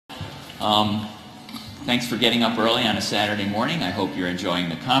Thanks for getting up early on a Saturday morning. I hope you're enjoying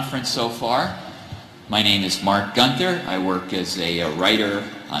the conference so far. My name is Marc Gunther. I work as a writer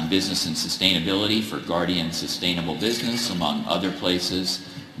on business and sustainability for Guardian Sustainable Business, among other places.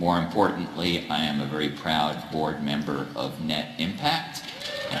 More importantly, I am a very proud board member of Net Impact.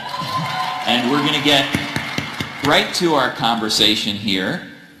 And we're going to get right to our conversation here.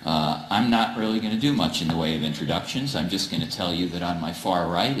 I'm not really going to do much in the way of introductions. I'm just going to tell you that on my far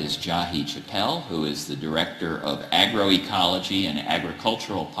right is Jahi Chappell, who is the Director of Agroecology and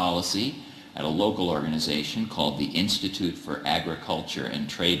Agricultural Policy at a local organization called the Institute for Agriculture and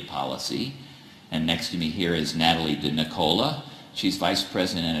Trade Policy. And next to me here is Natalie DiNicola. She's Vice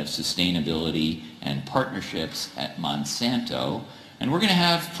President of Sustainability and Partnerships at Monsanto. And we're going to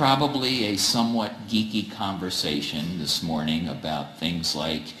have probably a somewhat geeky conversation this morning about things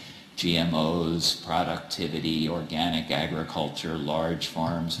like GMOs, productivity, organic agriculture, large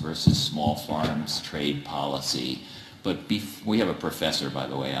farms versus small farms, trade policy. But we have a professor, by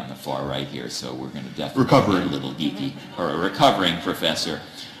the way, on the far right here, so we're going to definitely get a little geeky, or a recovering professor.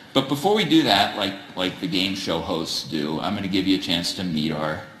 But before we do that, like the game show hosts do, I'm going to give you a chance to meet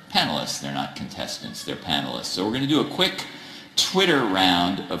our panelists. They're not contestants, they're panelists. So we're going to do a quick Twitter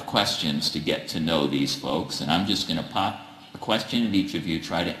round of questions to get to know these folks, and I'm just going to pop a question at each of you,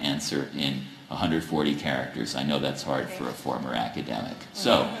 try to answer in 140 characters. I know that's hard for a former academic.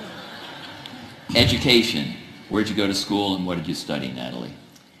 So, education. Where'd you go to school and what did you study, Natalie?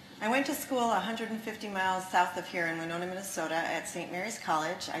 I went to school 150 miles south of here in Winona, Minnesota at St. Mary's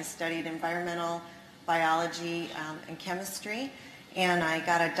College. I studied environmental biology and chemistry, and I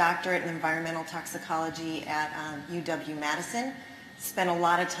got a doctorate in environmental toxicology at UW-Madison. Spent a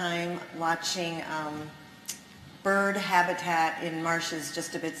lot of time watching bird habitat in marshes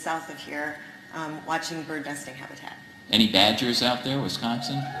just a bit south of here, watching bird nesting habitat. Any badgers out there,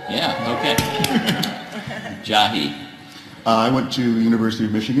 Wisconsin? Yeah, okay. Jahi. I went to University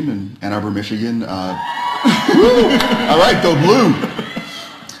of Michigan in Ann Arbor, Michigan. All right, go blue.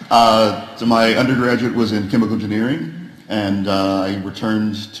 So my undergraduate was in chemical engineering, and I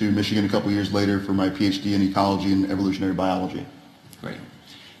returned to Michigan a couple years later for my PhD in ecology and evolutionary biology. Great.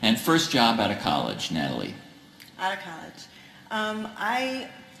 And first job out of college, Natalie? Out of college. I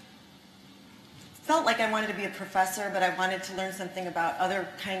felt like I wanted to be a professor, but I wanted to learn something about other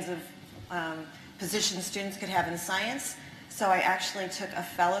kinds of positions students could have in science. So I actually took a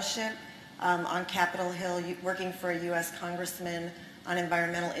fellowship on Capitol Hill working for a U.S. congressman on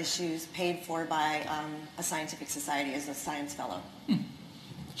environmental issues paid for by a scientific society as a science fellow.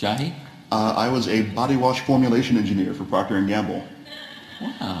 Jahi? I was a body wash formulation engineer for Procter & Gamble.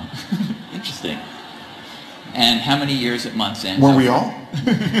 Wow, interesting. And how many years at Monsanto? Were we all?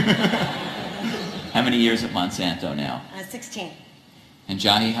 How many years at Monsanto now? 16. And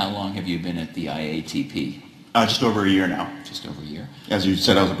Jahi, how long have you been at the IATP? Just over a year now. Just over a year. As you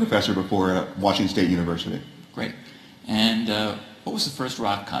said, I was a professor before at Washington State University. Great. And what was the first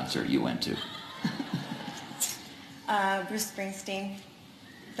rock concert you went to? Bruce Springsteen.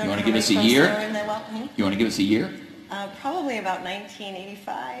 You want to give us a year? Mm-hmm. You want to give us a year? Probably about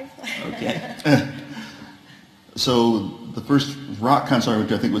 1985. Okay. So the first rock concert I went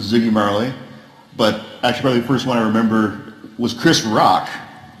to, I think, was Ziggy Marley. But actually, probably the first one I remember was Chris Rock,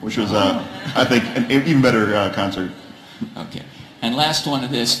 which was, I think, an even better concert. Okay. And last one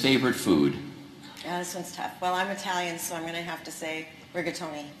of this, favorite food? Yeah, this one's tough. Well, I'm Italian, so I'm going to have to say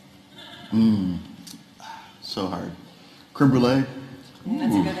rigatoni. So hard. Creme brulee.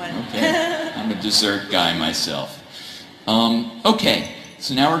 That's a good one. Okay. I'm a dessert guy myself. Okay.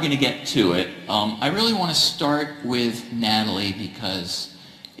 So now we're going to get to it. I really want to start with Natalie because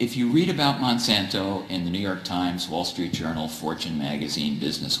if you read about Monsanto in the New York Times, Wall Street Journal, Fortune Magazine,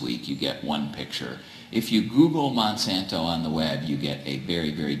 Business Week, you get one picture. If you Google Monsanto on the web, you get a very,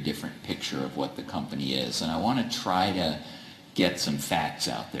 very different picture of what the company is. And I want to try to get some facts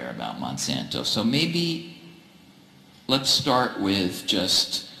out there about Monsanto. So maybe let's start with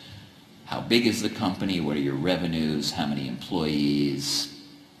just how big is the company, what are your revenues, how many employees,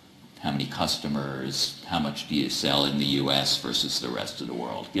 how many customers, how much do you sell in the U.S. versus the rest of the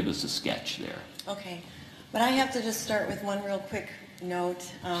world? Give us a sketch there. Okay. But I have to just start with one real quick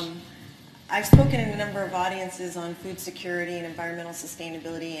note. I've spoken in a number of audiences on food security and environmental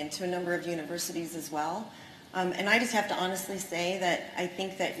sustainability and to a number of universities as well. And I just have to honestly say that I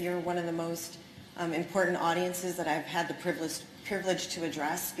think that you're one of the most important audiences that I've had the privilege to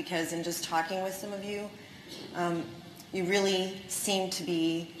address, because in just talking with some of you, you really seem to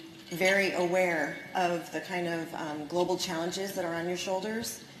be very aware of the kind of global challenges that are on your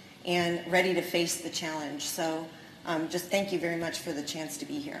shoulders and ready to face the challenge. So just thank you very much for the chance to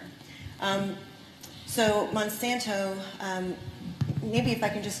be here. So Monsanto, maybe if I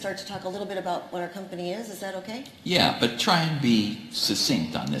can just start to talk a little bit about what our company is that okay? Yeah, but try and be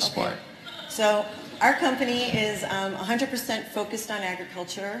succinct on this part. So our company is 100% focused on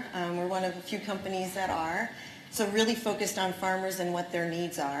agriculture. We're one of a few companies that are. So really focused on farmers and what their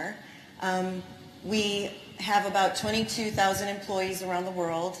needs are. We have about 22,000 employees around the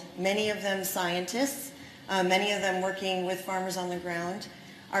world, many of them scientists, many of them working with farmers on the ground.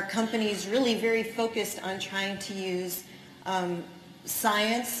 Our company is really very focused on trying to use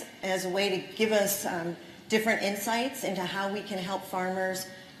science as a way to give us different insights into how we can help farmers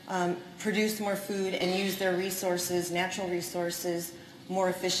produce more food and use their resources, natural resources, more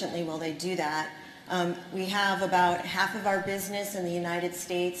efficiently while they do that. We have about half of our business in the United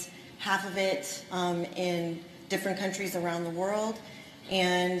States, half of it in different countries around the world,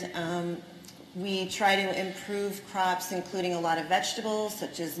 and we try to improve crops, including a lot of vegetables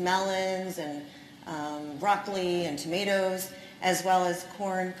such as melons and broccoli and tomatoes, as well as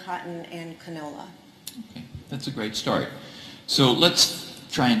corn, cotton, and canola. Okay, that's a great start. So let's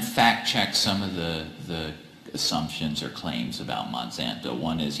try and fact check some of the assumptions or claims about Monsanto.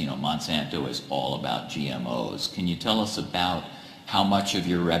 One is, Monsanto is all about GMOs. Can you tell us about how much of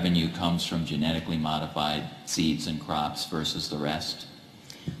your revenue comes from genetically modified seeds and crops versus the rest?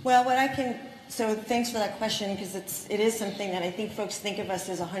 Well, so thanks for that question, because it is something that I think folks think of us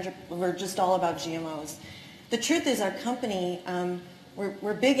as we're just all about GMOs. The truth is our company,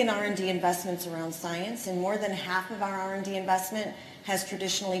 we're big in R&D investments around science, and more than half of our R&D investment has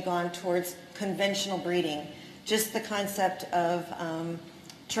traditionally gone towards conventional breeding. Just the concept of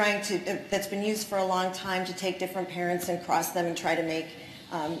that's been used for a long time to take different parents and cross them and try to make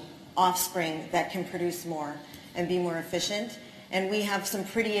offspring that can produce more and be more efficient. And we have some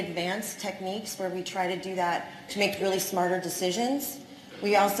pretty advanced techniques where we try to do that to make really smarter decisions.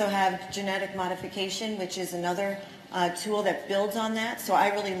 We also have genetic modification, which is another tool that builds on that. So I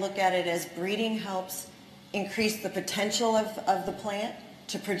really look at it as breeding helps increase the potential of the plant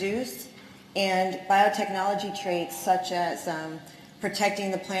to produce, and biotechnology traits such as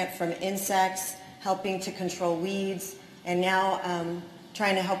protecting the plant from insects, helping to control weeds, and now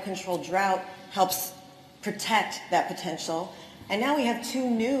trying to help control drought helps protect that potential. And now we have two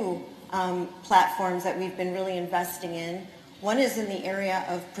new platforms that we've been really investing in. One is in the area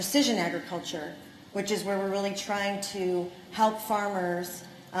of precision agriculture, which is where we're really trying to help farmers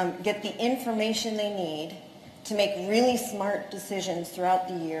get the information they need to make really smart decisions throughout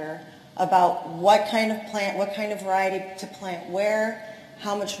the year about what kind of plant, what kind of variety to plant where,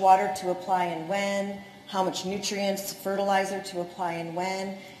 how much water to apply and when, how much nutrients, fertilizer to apply and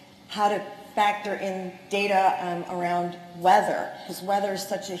when, how to factor in data around weather, because weather is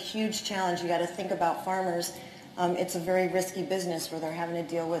such a huge challenge. You got to think about farmers. It's a very risky business where they're having to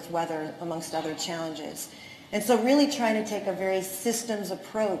deal with weather amongst other challenges. And so really trying to take a very systems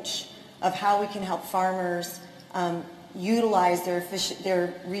approach of how we can help farmers utilize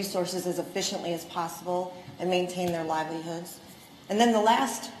their resources as efficiently as possible and maintain their livelihoods. And then the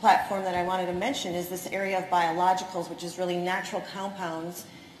last platform that I wanted to mention is this area of biologicals, which is really natural compounds.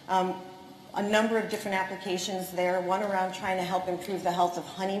 A number of different applications there, one around trying to help improve the health of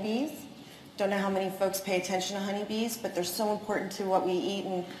honeybees. Don't know how many folks pay attention to honeybees, but they're so important to what we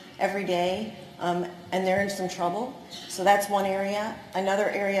eat every day, and they're in some trouble. So that's one area. Another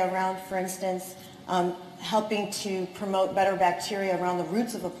area around, for instance, helping to promote better bacteria around the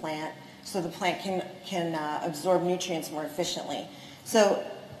roots of a plant so the plant can absorb nutrients more efficiently. So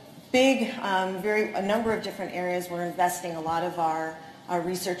big, a number of different areas. We're investing a lot of our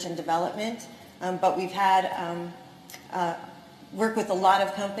research and development, but we've had work with a lot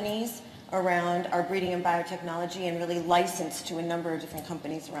of companies around our breeding and biotechnology, and really licensed to a number of different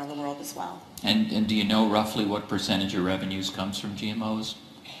companies around the world as well. And do you know roughly what percentage of revenues comes from GMOs?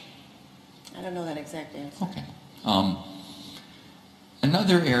 I don't know that exact answer. Okay.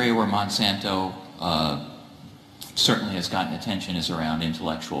 Another area where Monsanto certainly has gotten attention is around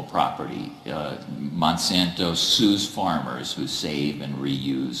intellectual property. Monsanto sues farmers who save and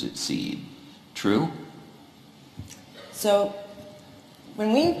reuse its seed. True? So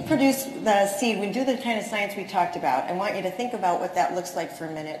when we produce the seed, we do the kind of science we talked about. I want you to think about what that looks like for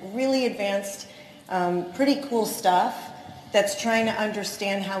a minute. Really advanced, pretty cool stuff that's trying to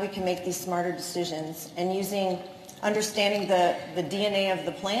understand how we can make these smarter decisions, and understanding the DNA of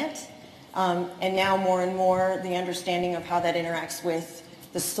the plant, and now more and more the understanding of how that interacts with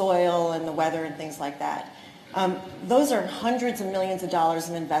the soil and the weather and things like that. Those are hundreds of millions of dollars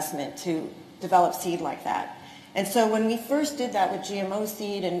in investment to develop seed like that. And so when we first did that with GMO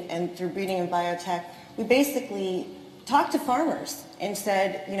seed and through breeding and biotech, we basically talked to farmers and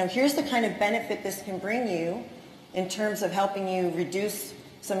said, you know, here's the kind of benefit this can bring you in terms of helping you reduce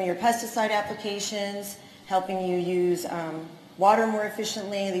some of your pesticide applications, helping you use water more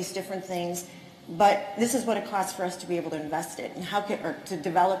efficiently, these different things. But this is what it costs for us to be able to invest it, and or to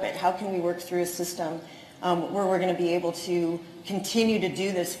develop it. How can we work through a system where we're going to be able to continue to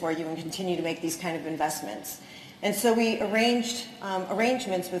do this for you and continue to make these kind of investments? And so we arranged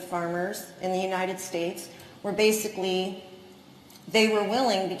arrangements with farmers in the United States where basically they were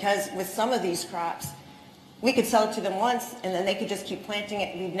willing, because with some of these crops, we could sell it to them once and then they could just keep planting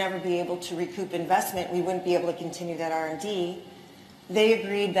it. We'd never be able to recoup investment. We wouldn't be able to continue that R&D. They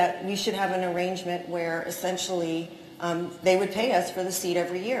agreed that we should have an arrangement where essentially they would pay us for the seed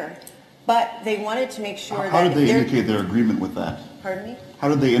every year. But they wanted to make sure that... How did they indicate their agreement with that? Pardon me? How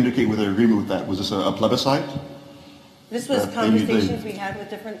did they indicate with their agreement with that? Was this a plebiscite? This was conversations we had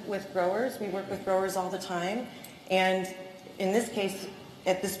with growers. We work with growers all the time. And in this case,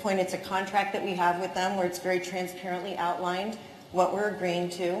 at this point, it's a contract that we have with them where it's very transparently outlined what we're agreeing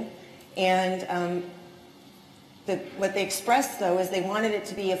to. And what they expressed, though, is they wanted it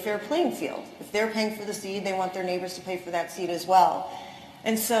to be a fair playing field. If they're paying for the seed, they want their neighbors to pay for that seed as well.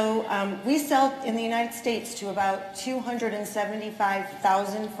 And so we sell in the United States to about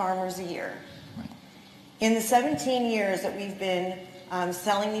 275,000 farmers a year. In the 17 years that we've been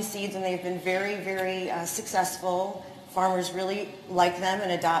selling these seeds, and they've been very, very successful, farmers really like them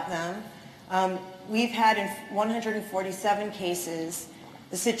and adopt them. We've had in 147 cases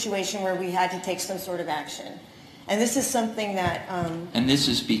the situation where we had to take some sort of action. And this is something that... And this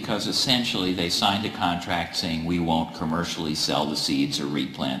is because essentially they signed a contract saying we won't commercially sell the seeds or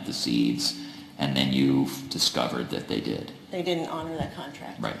replant the seeds, and then you've discovered that they did. They didn't honor that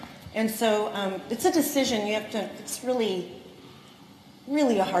contract. Right. And so it's a decision you have to... It's really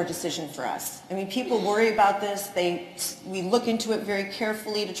a hard decision for us. I mean, people worry about this. We look into it very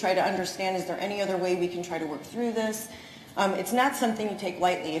carefully to try to understand, is there any other way we can try to work through this? It's not something you take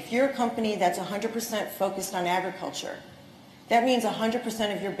lightly. If you're a company that's 100% focused on agriculture, that means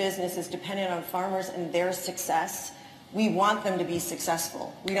 100% of your business is dependent on farmers and their success. We want them to be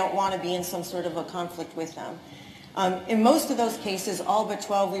successful. We don't want to be in some sort of a conflict with them. In most of those cases, all but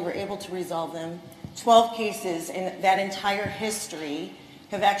 12, we were able to resolve them. 12 cases in that entire history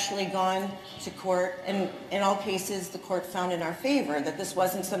have actually gone to court, and in all cases the court found in our favor that this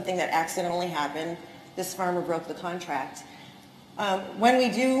wasn't something that accidentally happened. This farmer broke the contract. When we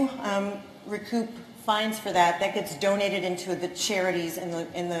do recoup fines for that, that gets donated into the charities in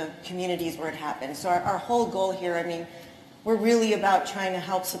the communities where it happened. So our whole goal here, I mean, we're really about trying to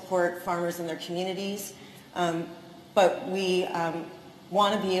help support farmers in their communities, but we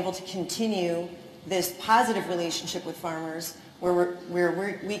want to be able to continue this positive relationship with farmers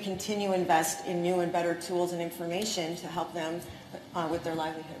where we continue to invest in new and better tools and information to help them with their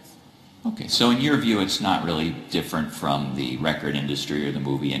livelihoods. Okay, so in your view, it's not really different from the record industry or the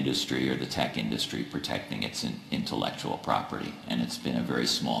movie industry or the tech industry protecting its intellectual property, and it's been a very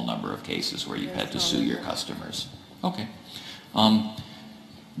small number of cases where you've had to sue your customers. Okay.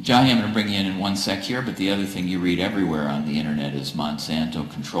 Jahi, I'm going to bring you in one sec here, but the other thing you read everywhere on the internet is Monsanto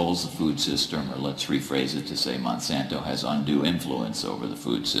controls the food system, or let's rephrase it to say Monsanto has undue influence over the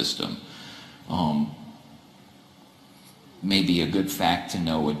food system. Maybe a good fact to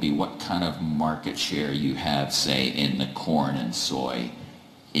know would be what kind of market share you have, say, in the corn and soy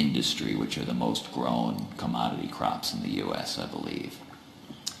industry, which are the most grown commodity crops in the U.S., I believe.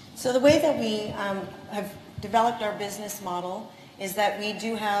 So the way that we have developed our business model is that we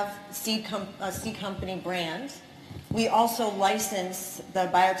do have a seed company brand. We also license the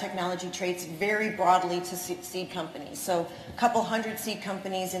biotechnology traits very broadly to seed companies. So a couple hundred seed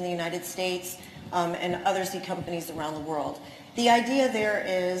companies in the United States, and other seed companies around the world. The idea there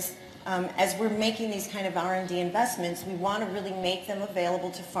is, as we're making these kind of R&D investments, we want to really make them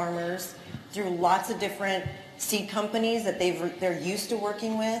available to farmers through lots of different seed companies that they're used to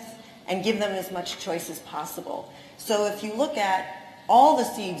working with, and give them as much choice as possible. So if you look at all the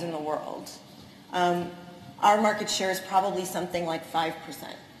seeds in the world, our market share is probably something like 5%.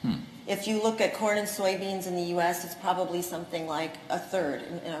 If you look at corn and soybeans in the U.S., it's probably something like a third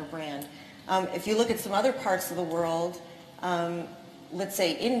in our brand. If you look at some other parts of the world, let's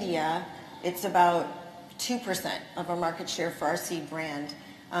say India, it's about 2% of our market share for our seed brand.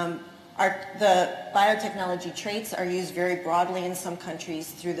 The biotechnology traits are used very broadly in some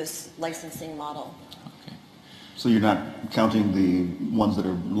countries through this licensing model. Okay. So you're not counting the ones that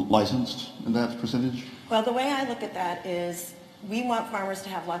are licensed in that percentage? Well, the way I look at that is we want farmers to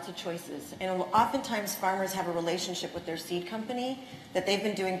have lots of choices. And oftentimes farmers have a relationship with their seed company that they've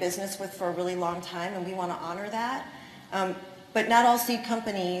been doing business with for a really long time, and we want to honor that. but not all seed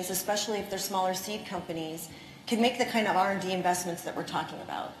companies, especially if they're smaller seed companies, can make the kind of R&D investments that we're talking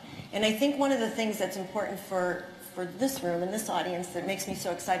about. And I think one of the things that's important for this room and this audience that makes me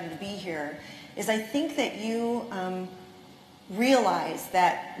so excited to be here is I think that you realize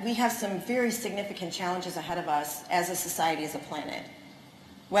that we have some very significant challenges ahead of us as a society, as a planet.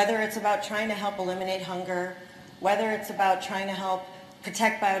 Whether it's about trying to help eliminate hunger, whether it's about trying to help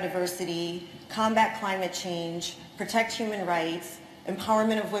protect biodiversity, combat climate change, protect human rights,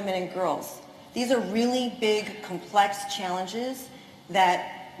 empowerment of women and girls. These are really big, complex challenges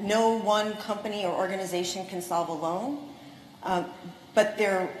that no one company or organization can solve alone, but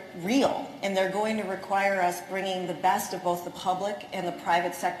they're real, and they're going to require us bringing the best of both the public and the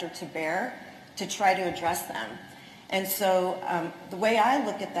private sector to bear to try to address them. And so the way I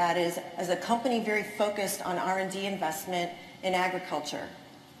look at that is as a company very focused on R&D investment in agriculture,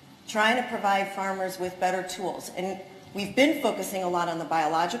 trying to provide farmers with better tools. And we've been focusing a lot on the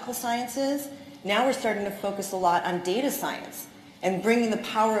biological sciences. Now we're starting to focus a lot on data science and bringing the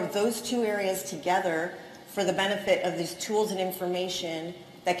power of those two areas together for the benefit of these tools and information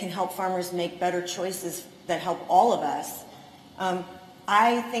that can help farmers make better choices that help all of us.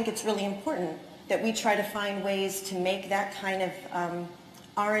 I think it's really important that we try to find ways to make that kind of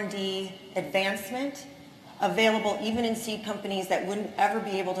R&D advancement available even in seed companies that wouldn't ever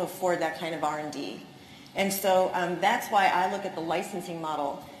be able to afford that kind of R&D. And so that's why I look at the licensing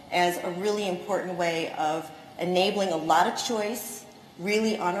model as a really important way of enabling a lot of choice,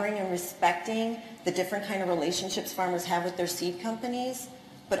 really honoring and respecting the different kind of relationships farmers have with their seed companies,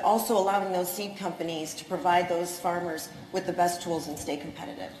 but also allowing those seed companies to provide those farmers with the best tools and stay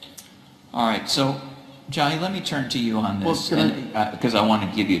competitive. All right, so Jahi, let me turn to you on this, because I want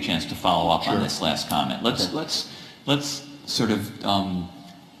to give you a chance to follow up on this last comment. Let's sort of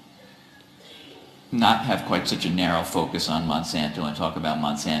not have quite such a narrow focus on Monsanto and talk about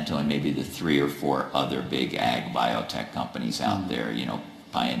Monsanto and maybe the 3 or 4 other big ag biotech companies out there, you know,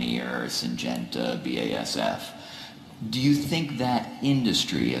 Pioneer, Syngenta, BASF. Do you think that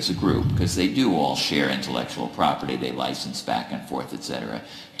industry as a group, because they do all share intellectual property, they license back and forth, etc.,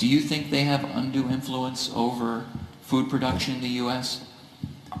 do you think they have undue influence over food production in the U.S.?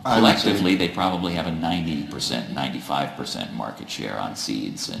 Collectively, they probably have a 90%, 95% market share on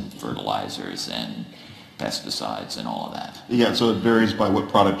seeds and fertilizers and pesticides and all of that. Yeah, so it varies by what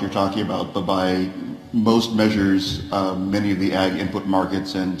product you're talking about, but by most measures, many of the ag input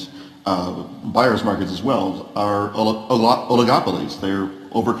markets and buyers markets as well are oligopolies. They're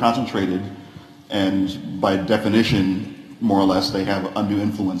over-concentrated, and by definition, more or less, they have undue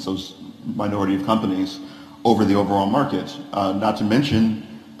influence, those minority of companies, over the overall market. Not to mention,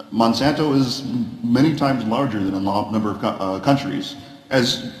 Monsanto is many times larger than a number of countries,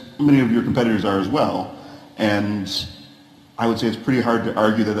 as many of your competitors are as well. And I would say it's pretty hard to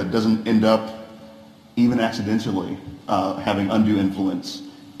argue that that doesn't end up, even accidentally, having undue influence.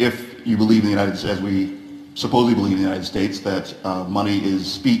 If you believe in the United States, as we supposedly believe in the United States, that money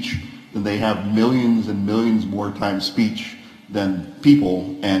is speech, then they have millions and millions more times speech than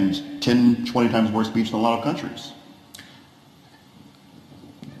people, and 10, 20 times more speech than a lot of countries.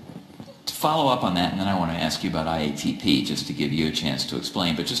 To follow up on that, and then I want to ask you about IATP, just to give you a chance to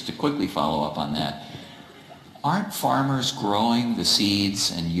explain, but just to quickly follow up on that, aren't farmers growing the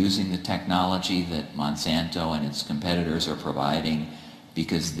seeds and using the technology that Monsanto and its competitors are providing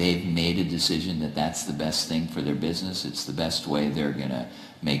because they've made a decision that that's the best thing for their business? It's the best way they're going to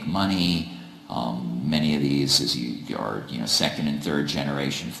make money. Many of these are second and third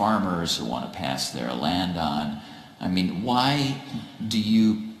generation farmers who want to pass their land on. I mean, why do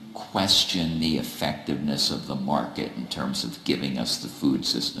you question the effectiveness of the market in terms of giving us the food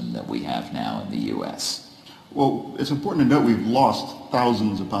system that we have now in the U.S.? Well, it's important to note we've lost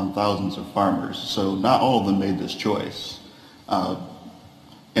thousands upon thousands of farmers, so not all of them made this choice.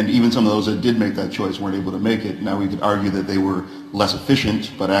 And even some of those that did make that choice weren't able to make it. Now we could argue that they were less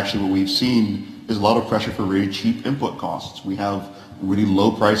efficient, but actually what we've seen is a lot of pressure for very cheap input costs. We have really low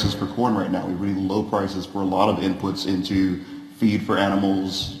prices for corn right now. We have really low prices for a lot of inputs into feed for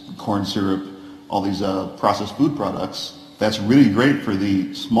animals, corn syrup, all these processed food products. That's really great for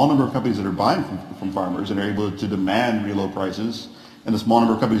the small number of companies that are buying from farmers and are able to demand really low prices, and the small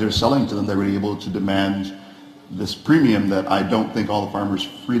number of companies that are selling to them, they're really able to demand this premium that I don't think all the farmers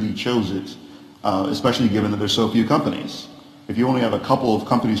freely chose it, especially given that there's so few companies. If you only have a couple of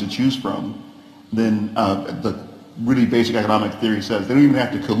companies to choose from, then the really basic economic theory says they don't even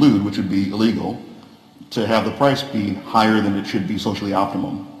have to collude, which would be illegal, to have the price be higher than it should be socially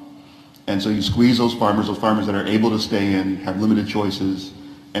optimum. And so you squeeze those farmers that are able to stay in, have limited choices,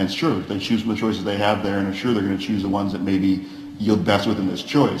 and sure, they choose from the choices they have there, and sure, they're going to choose the ones that maybe yield best within this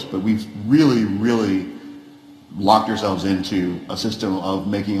choice. But we've really, really locked ourselves into a system of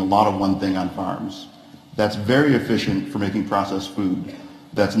making a lot of one thing on farms. That's very efficient for making processed food.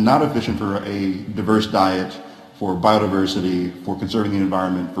 That's not efficient for a diverse diet, for biodiversity, for conserving the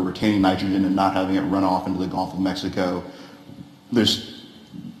environment, for retaining nitrogen and not having it run off into the Gulf of Mexico. There's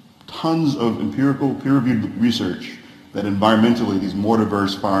tons of empirical, peer-reviewed research that environmentally these more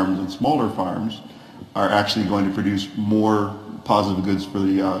diverse farms and smaller farms are actually going to produce more positive goods for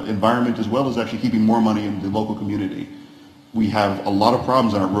the environment, as well as actually keeping more money in the local community. We have a lot of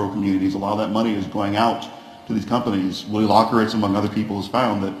problems in our rural communities. A lot of that money is going out to these companies. Willie Lockeritz, among other people, has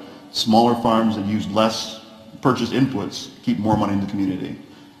found that smaller farms that use less purchased inputs keep more money in the community.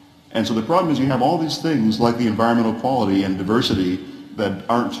 And so the problem is you have all these things like the environmental quality and diversity that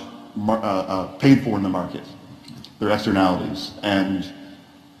aren't paid for in the market. They're externalities. And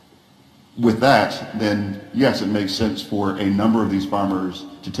with that, then yes, it makes sense for a number of these farmers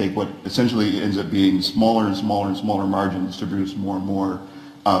to take what essentially ends up being smaller and smaller and smaller margins to produce more and more.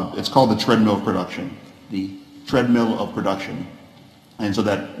 It's called the treadmill of production. The treadmill of production. And so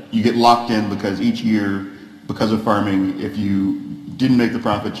that you get locked in because each year, because of farming, if you didn't make the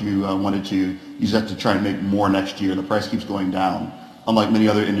profit you wanted to, you just have to try and make more next year. The price keeps going down. Unlike many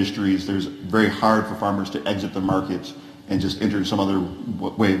other industries, there's very hard for farmers to exit the market and just enter some other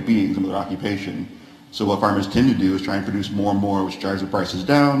way of being, some other occupation. So what farmers tend to do is try and produce more and more, which drives the prices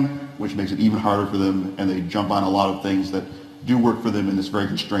down, which makes it even harder for them, and they jump on a lot of things that do work for them in this very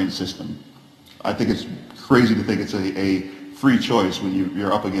constrained system. I think it's crazy to think it's a free choice when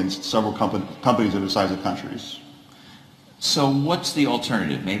you're up against several companies of the size of countries. So what's the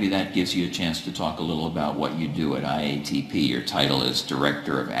alternative? Maybe that gives you a chance to talk a little about what you do at IATP. Your title is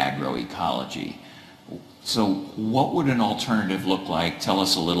Director of Agroecology. So what would an alternative look like? Tell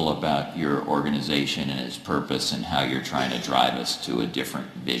us a little about your organization and its purpose and how you're trying to drive us to a different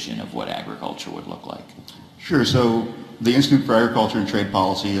vision of what agriculture would look like. Sure. So the Institute for Agriculture and Trade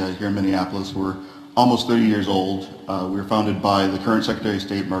Policy here in Minneapolis, we're almost 30 years old. We were founded by the current Secretary of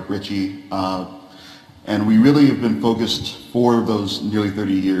State, Marc, and we really have been focused for those nearly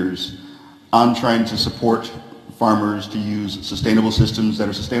 30 years on trying to support farmers to use sustainable systems that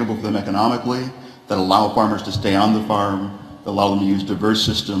are sustainable for them economically, that allow farmers to stay on the farm, that allow them to use diverse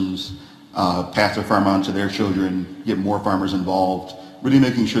systems, pass their farm on to their children, get more farmers involved, really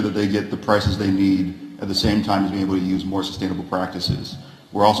making sure that they get the prices they need at the same time as being able to use more sustainable practices.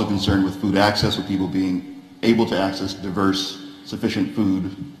 We're also concerned with food access, with people being able to access diverse, sufficient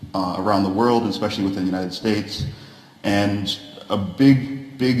food around the world, especially within the United States. And a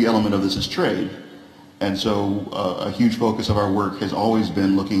big element of this is trade. And so a huge focus of our work has always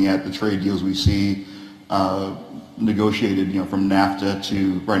been looking at the trade deals we see negotiated, from NAFTA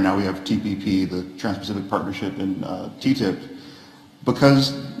to right now we have TPP, the Trans-Pacific Partnership, and TTIP,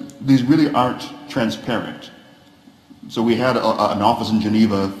 because these really aren't transparent. So we had an office in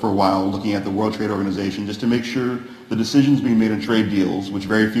Geneva for a while looking at the World Trade Organization just to make sure the decisions being made in trade deals, which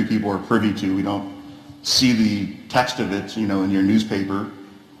very few people are privy to, we don't see the text of it, in your newspaper,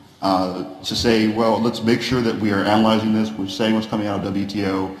 to say, well, let's make sure that we are analyzing this, we're saying what's coming out of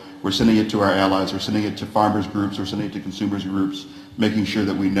WTO, we're sending it to our allies, we're sending it to farmers groups, we're sending it to consumers groups, making sure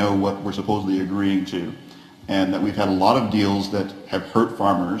that we know what we're supposedly agreeing to. And that we've had a lot of deals that have hurt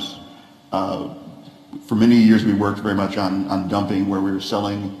farmers. For many years we worked very much on dumping, where we were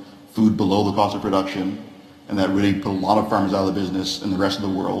selling food below the cost of production, and that really put a lot of farmers out of the business in the rest of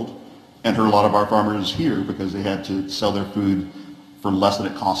the world, and hurt a lot of our farmers here because they had to sell their food for less than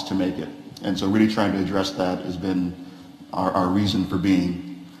it cost to make it. And so really trying to address that has been our reason for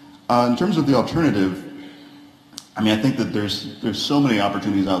being. In terms of the alternative, I think that there's so many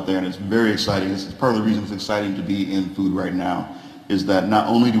opportunities out there, and it's very exciting. This is part of the reason it's exciting to be in food right now, is that not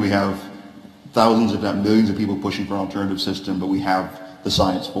only do we have thousands, if not millions, of people pushing for an alternative system, but we have the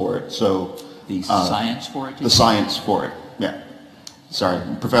science for it. So the science for it? The science for it, yeah. Sorry,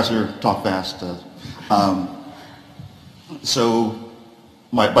 professor, talk fast. So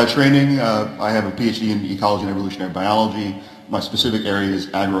by training, I have a PhD in ecology and evolutionary biology. My specific area is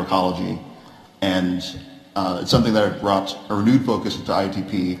agroecology, and it's something that I've brought a renewed focus into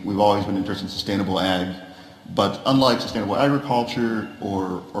IATP. We've always been interested in sustainable ag, but unlike sustainable agriculture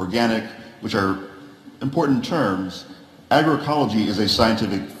or organic, which are important terms, agroecology is a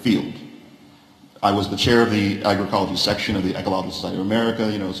scientific field. I was the chair of the agroecology section of the Ecological Society of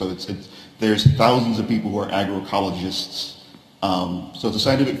America, so there's thousands of people who are agroecologists. So it's a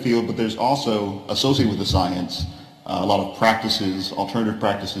scientific field, but there's also, associated with the science, a lot of practices, alternative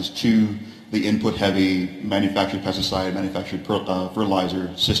practices to the input-heavy manufactured pesticide, manufactured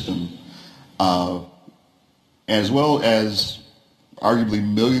fertilizer system, as well as arguably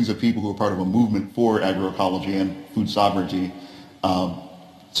millions of people who are part of a movement for agroecology and food sovereignty.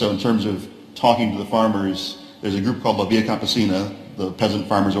 So in terms of talking to the farmers, there's a group called La Via Campesina, the Peasant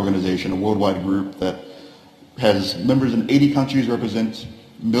Farmers Organization, a worldwide group that has members in 80 countries, represent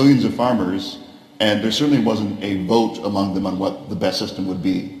millions of farmers, and there certainly wasn't a vote among them on what the best system would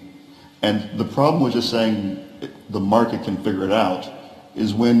be. And the problem with just saying the market can figure it out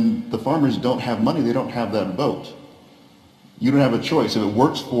is when the farmers don't have money, they don't have that vote. You don't have a choice. If it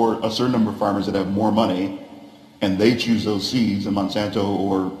works for a certain number of farmers that have more money and they choose those seeds, and Monsanto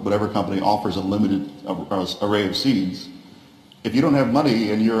or whatever company offers a limited array of seeds, if you don't have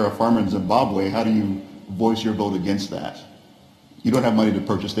money and you're a farmer in Zimbabwe, how do you voice your vote against that? You don't have money to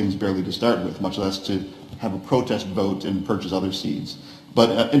purchase things barely to start with, much less to have a protest vote and purchase other seeds.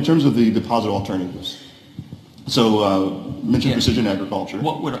 But in terms of the deposit alternatives, so mentioned precision agriculture.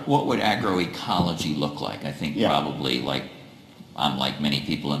 What would agroecology look like? I think probably I'm like many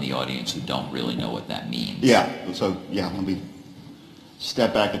people in the audience who don't really know what that means. Let me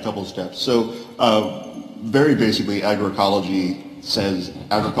step back a couple of steps. So very basically, agroecology says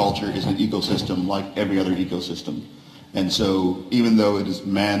agriculture is an ecosystem like every other ecosystem. And so even though it is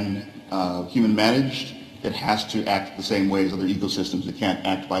human managed, it has to act the same way as other ecosystems. It can't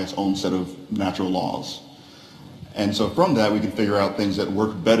act by its own set of natural laws. And so from that, we can figure out things that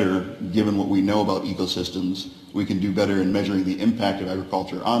work better given what we know about ecosystems. We can do better in measuring the impact of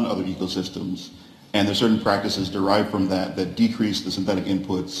agriculture on other ecosystems. And there's certain practices derived from that that decrease the synthetic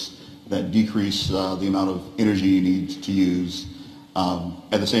inputs, that decrease the amount of energy you need to use,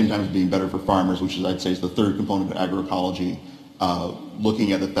 at the same time as being better for farmers, which is, I'd say, is the third component of agroecology,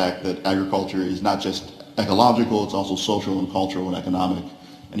 looking at the fact that agriculture is not just ecological, it's also social and cultural and economic.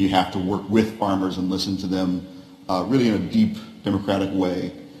 And you have to work with farmers and listen to them really in a deep democratic way,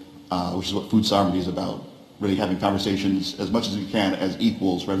 which is what food sovereignty is about, really having conversations as much as we can as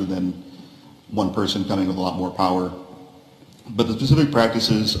equals rather than one person coming with a lot more power. But the specific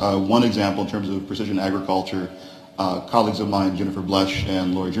practices, one example in terms of precision agriculture, colleagues of mine, Jennifer Blesch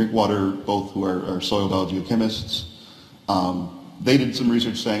and Lori Drinkwater, both who are soil biogeochemists, they did some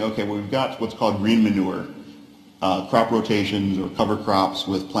research saying, okay, well, we've got what's called green manure, crop rotations or cover crops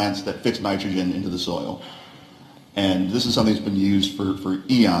with plants that fix nitrogen into the soil. And this is something that's been used for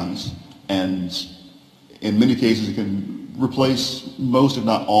eons, and in many cases it can replace most, if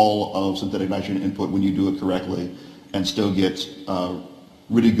not all, of synthetic nitrogen input when you do it correctly and still get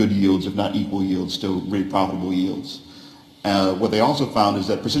really good yields, if not equal yields, still really profitable yields. What they also found is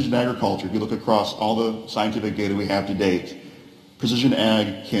that precision agriculture, if you look across all the scientific data we have to date, precision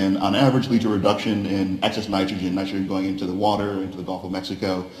ag can, on average, lead to a reduction in excess nitrogen going into the water, into the Gulf of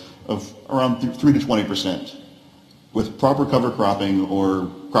Mexico, of around 3 to 20%. With proper cover cropping or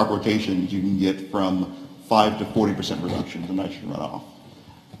crop rotations, you can get from 5 to 40% reductions in nitrogen runoff.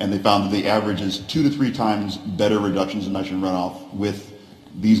 And they found that the average is 2 to 3 times better reductions in nitrogen runoff with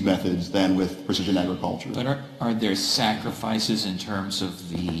these methods than with precision agriculture. But are there sacrifices in terms of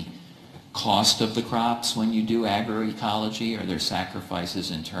the cost of the crops when you do agroecology? Are there sacrifices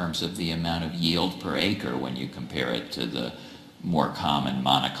in terms of the amount of yield per acre when you compare it to the more common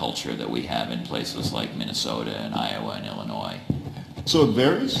monoculture that we have in places like Minnesota and Iowa and Illinois? So it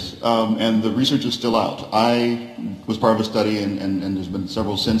varies, and the research is still out. I was part of a study, and there's been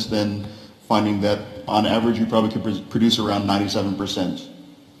several since then, finding that on average you probably could produce around 97%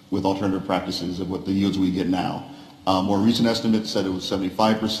 with alternative practices of what the yields we get now. More recent estimates said it was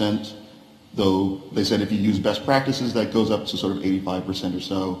 75%, though they said if you use best practices that goes up to sort of 85% or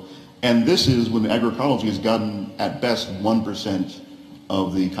so. And this is when agroecology has gotten at best 1%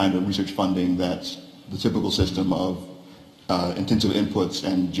 of the kind of research funding that the typical system of intensive inputs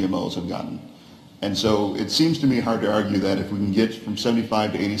and GMOs have gotten. And so it seems to me hard to argue that if we can get from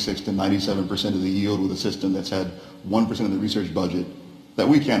 75 to 86 to 97% of the yield with a system that's had 1% of the research budget, that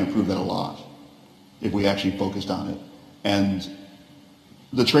we can improve that a lot if we actually focused on it. And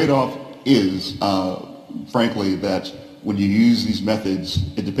the trade-off is, frankly, that when you use these methods,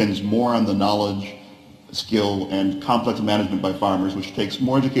 it depends more on the knowledge, skill, and complex management by farmers, which takes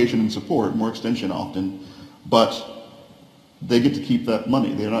more education and support, more extension often, but they get to keep that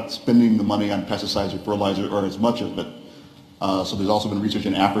money. They're not spending the money on pesticides or fertilizer or as much of it. So there's also been research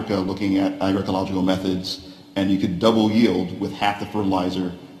in Africa looking at agroecological methods, and you could double yield with half the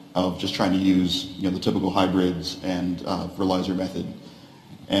fertilizer of just trying to use the typical hybrids and fertilizer method.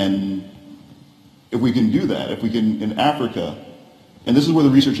 And if we can do that, if we can, in Africa, and this is where the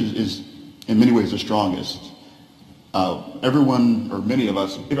research is in many ways the strongest, everyone, or many of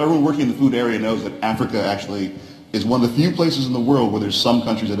us, if everyone working in the food area knows that Africa actually is one of the few places in the world where there's some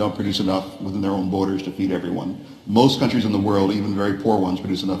countries that don't produce enough within their own borders to feed everyone. Most countries in the world, even very poor ones,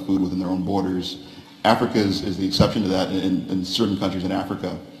 produce enough food within their own borders. Africa is the exception to that in certain countries in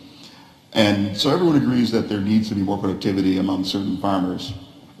Africa. And so everyone agrees that there needs to be more productivity among certain farmers.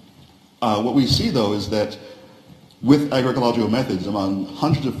 What we see, though, is that with agroecological methods among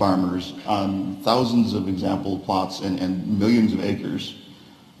hundreds of farmers on thousands of example plots and millions of acres,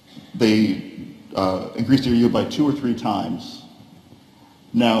 they increase their yield by 2 or 3 times.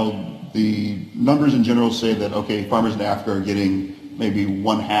 Now, the numbers in general say that, okay, farmers in Africa are getting maybe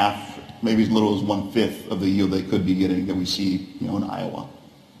 1/2, maybe as little as 1/5 of the yield they could be getting that we see, in Iowa.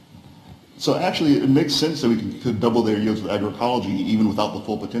 So actually, it makes sense that we could double their yields with agroecology even without the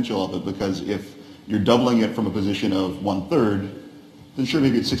full potential of it, because if you're doubling it from a position of 1/3, then sure,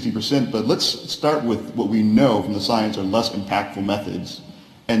 maybe it's 60%, but let's start with what we know from the science are less impactful methods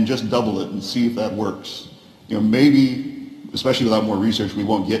and just double it and see if that works. Maybe, especially without more research, we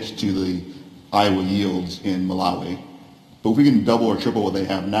won't get to the Iowa yields in Malawi. But if we can double or triple what they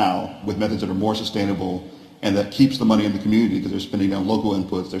have now with methods that are more sustainable and that keeps the money in the community because they're spending it on local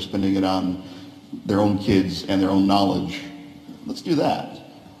inputs, they're spending it on their own kids and their own knowledge, let's do that.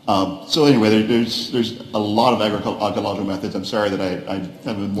 So anyway, there's a lot of agroecological methods. I'm sorry that I haven't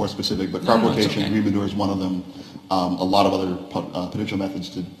been more specific, but crop rotation, green manure is one of them. A lot of other potential methods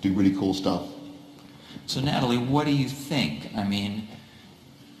to do really cool stuff. So Natalie, what do you think? I mean,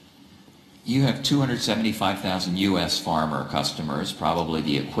 you have 275,000 U.S. farmer customers, probably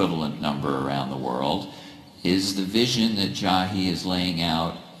the equivalent number around the world. Is the vision that Jahi is laying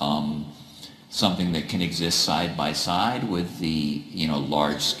out something that can exist side by side with the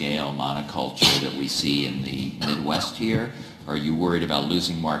large-scale monoculture that we see in the Midwest here? Are you worried about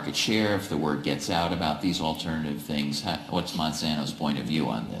losing market share if the word gets out about these alternative things? What's Monsanto's point of view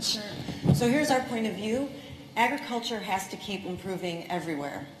on this? Sure. So here's our point of view. Agriculture has to keep improving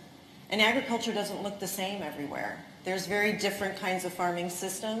everywhere. And agriculture doesn't look the same everywhere. There's very different kinds of farming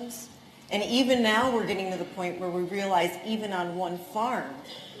systems. And even now we're getting to the point where we realize even on one farm,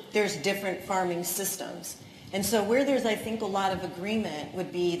 there's different farming systems. And so where there's, I think, a lot of agreement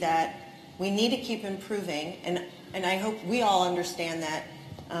would be that we need to keep improving, and I hope we all understand that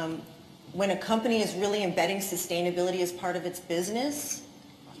when a company is really embedding sustainability as part of its business,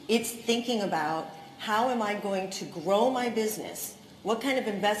 it's thinking about how am I going to grow my business? What kind of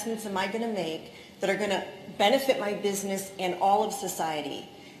investments am I going to make that are going to benefit my business and all of society?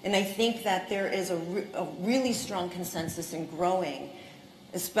 And I think that there is a really strong consensus in growing,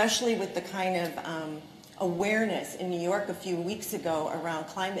 especially with the kind of awareness in New York a few weeks ago around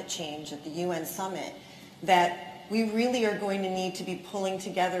climate change at the UN summit, that we really are going to need to be pulling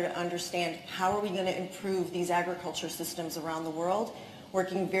together to understand how are we going to improve these agriculture systems around the world,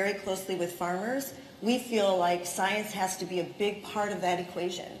 working very closely with farmers. We feel like science has to be a big part of that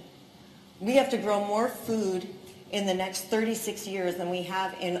equation. We have to grow more food in the next 36 years than we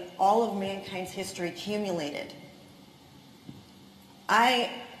have in all of mankind's history accumulated. I,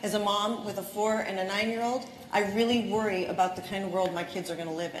 as a mom with a 4- and 9-year-old, I really worry about the kind of world my kids are going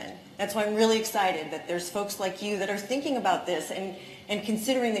to live in. That's why I'm really excited that there's folks like you that are thinking about this and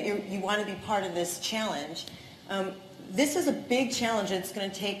considering that you want to be part of this challenge. This is a big challenge, and it's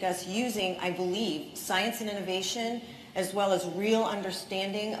going to take us using, I believe, science and innovation, as well as real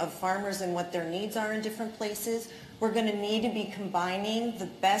understanding of farmers and what their needs are in different places. We're going to need to be combining the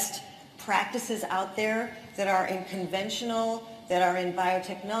best practices out there that are in conventional, that are in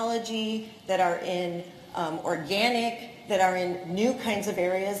biotechnology, that are in organic, that are in new kinds of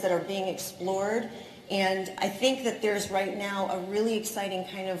areas that are being explored. And I think that there's right now a really exciting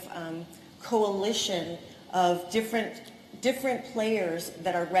kind of coalition of different players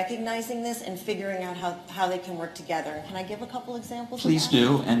that are recognizing this and figuring out how they can work together. Can I give a couple examples? Please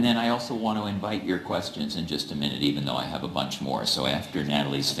do, and then I also want to invite your questions in just a minute, even though I have a bunch more. So after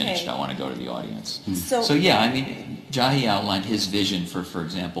Natalie's finished, I want to go to the audience. So yeah, I mean, Jahi outlined his vision for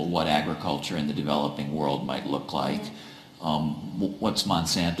example, what agriculture in the developing world might look like. What's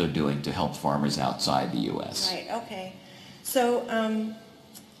Monsanto doing to help farmers outside the U.S.? Right, okay. So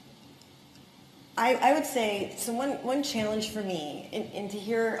I would say, so one challenge for me, and to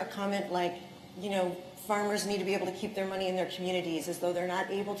hear a comment like, farmers need to be able to keep their money in their communities, as though they're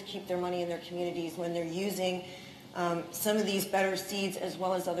not able to keep their money in their communities when they're using some of these better seeds as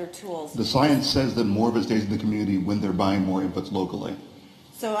well as other tools. The science says that more of it stays in the community when they're buying more inputs locally.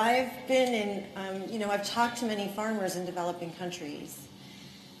 So I've been in, I've talked to many farmers in developing countries.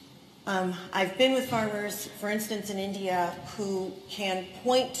 I've been with farmers, for instance, in India, who can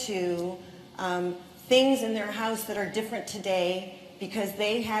point to things in their house that are different today because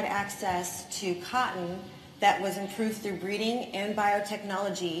they had access to cotton that was improved through breeding and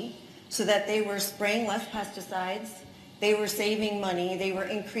biotechnology so that they were spraying less pesticides, they were saving money, they were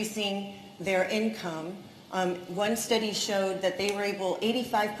increasing their income. One study showed that they were able,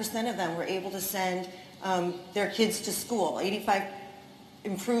 85% of them were able to send their kids to school, 85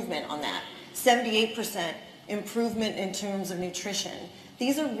 improvement on that, 78% improvement in terms of nutrition.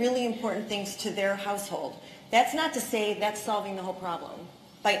 These are really important things to their household. That's not to say that's solving the whole problem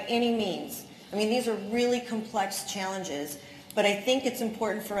by any means. I mean, these are really complex challenges, but I think it's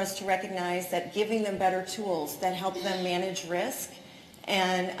important for us to recognize that giving them better tools that help them manage risk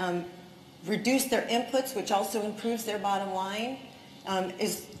and reduce their inputs, which also improves their bottom line,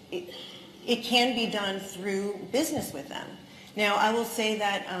 it can be done through business with them. Now, I will say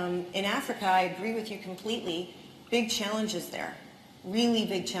that in Africa, I agree with you completely, big challenges there, really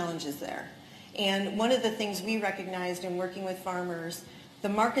big challenges there. And one of the things we recognized in working with farmers, the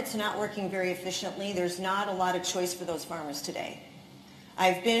market's not working very efficiently. There's not a lot of choice for those farmers today.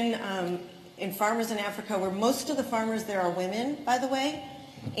 I've been in farmers in Africa where most of the farmers there are women, by the way,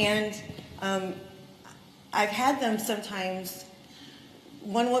 and I've had them sometimes,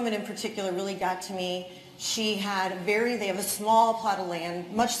 one woman in particular really got to me. They have a small plot of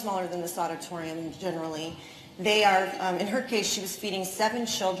land, much smaller than this auditorium generally. They are, in her case, she was feeding 7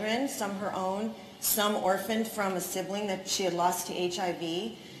 children, some her own, some orphaned from a sibling that she had lost to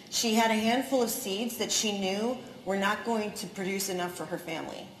HIV. She had a handful of seeds that she knew were not going to produce enough for her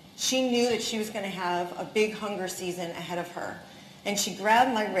family. She knew that she was going to have a big hunger season ahead of her. And she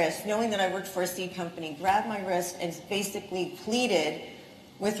grabbed my wrist, knowing that I worked for a seed company, grabbed my wrist and basically pleaded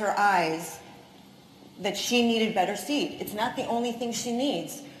with her eyes that she needed better seed. It's not the only thing she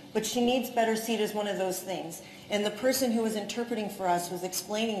needs, but she needs better seed as one of those things. And the person who was interpreting for us was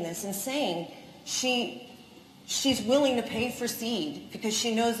explaining this and saying she's willing to pay for seed because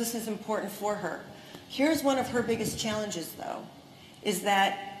she knows this is important for her. Here's one of her biggest challenges, though, is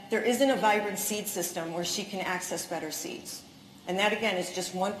that there isn't a vibrant seed system where she can access better seeds. And that, again, is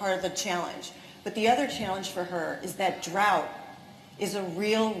just one part of the challenge. But the other challenge for her is that drought is a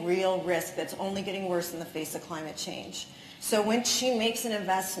real risk that's only getting worse in the face of climate change. So when she makes an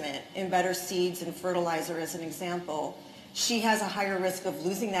investment in better seeds and fertilizer, as an example, she has a higher risk of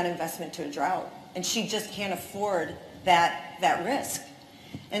losing that investment to a drought. And she just can't afford that risk.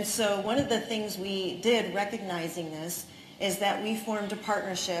 And so one of the things we did, recognizing this, is that we formed a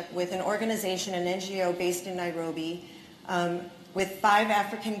partnership with an organization, an NGO based in Nairobi, with 5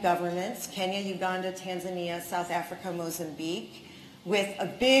 African governments, Kenya, Uganda, Tanzania, South Africa, Mozambique, with a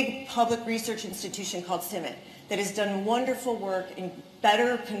big public research institution called CIMMYT that has done wonderful work in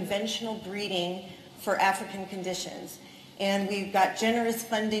better conventional breeding for African conditions. And we've got generous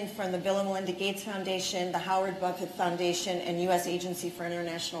funding from the Bill and Melinda Gates Foundation, the Howard Buffett Foundation, and U.S. Agency for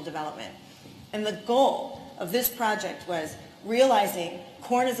International Development. And the goal of this project was realizing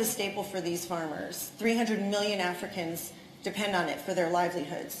corn is a staple for these farmers. 300 million Africans depend on it for their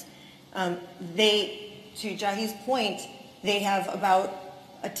livelihoods. To Jahi's point, they have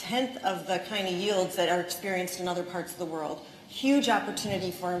about 1/10 of the kind of yields that are experienced in other parts of the world. Huge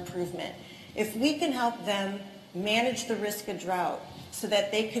opportunity for improvement. If we can help them manage the risk of drought so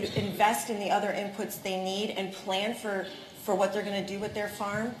that they could invest in the other inputs they need and plan for what they're going to do with their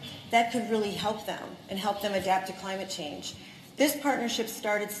farm, that could really help them and help them adapt to climate change. This partnership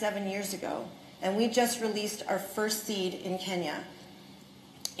started 7 years ago, and we just released our first seed in Kenya.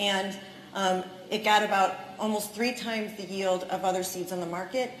 And it got about almost 3 times the yield of other seeds on the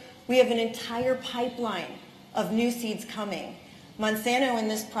market. We have an entire pipeline of new seeds coming. Monsanto in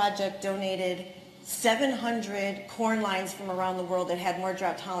this project donated 700 corn lines from around the world that had more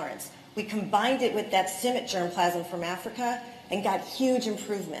drought tolerance. We combined it with that CIMMYT germplasm from Africa and got huge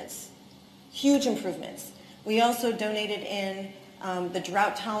improvements. Huge improvements. We also donated in the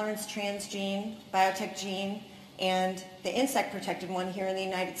drought tolerance transgene, biotech gene, and the insect protected one here in the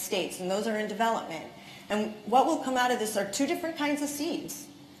United States, and those are in development. And what will come out of this are 2 different kinds of seeds.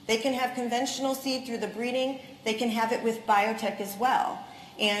 They can have conventional seed through the breeding, they can have it with biotech as well.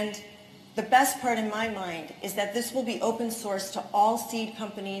 And the best part in my mind is that this will be open source to all seed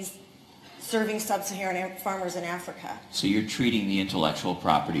companies serving sub-Saharan farmers in Africa. So you're treating the intellectual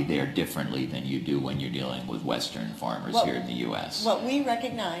property there differently than you do when you're dealing with Western farmers here in the U.S. What we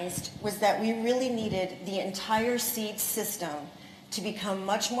recognized was that we really needed the entire seed system to become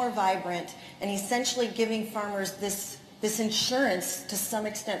much more vibrant and essentially giving farmers this insurance to some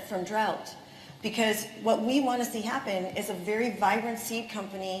extent from drought. Because what we want to see happen is a very vibrant seed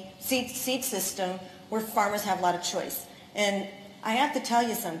system where farmers have a lot of choice. And I have to tell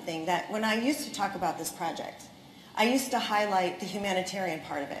you something, that when I used to talk about this project, I used to highlight the humanitarian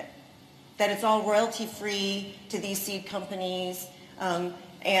part of it. that it's all royalty-free to these seed companies,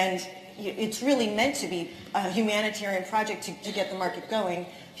 and it's really meant to be a humanitarian project to get the market going.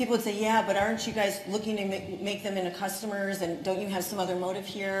 People would say, yeah, but aren't you guys looking to make them into customers, and don't you have some other motive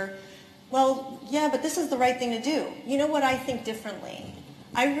here? Well, yeah, but this is the right thing to do. You know what? I think differently.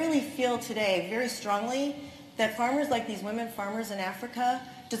 I really feel today very strongly that farmers like these women farmers in Africa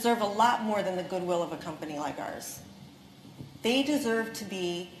deserve a lot more than the goodwill of a company like ours. They deserve to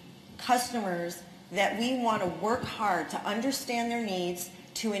be customers that we want to work hard to understand their needs,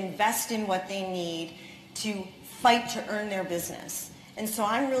 to invest in what they need, to fight to earn their business. And so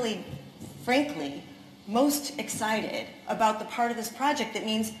I'm really, frankly, most excited about the part of this project that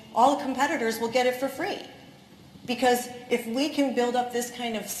means all the competitors will get it for free. Because if we can build up this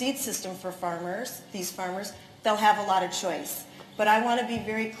kind of seed system for farmers, these farmers, they'll have a lot of choice. But I want to be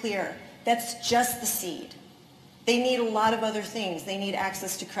very clear, that's just the seed. They need a lot of other things. They need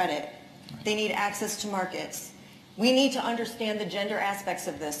access to credit. They need access to markets. We need to understand the gender aspects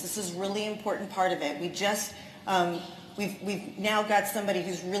of this. This is a really important part of it. We've now got somebody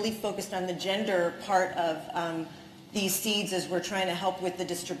who's really focused on the gender part of these seeds as we're trying to help with the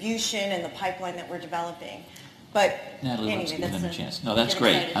distribution and the pipeline that we're developing. But Natalie, anyway, let's give them a chance. No, that's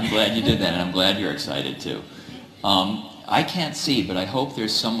great. I'm glad you did that, and I'm glad you're excited too. I can't see, but I hope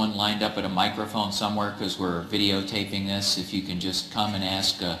there's someone lined up at a microphone somewhere because we're videotaping this. If you can just come and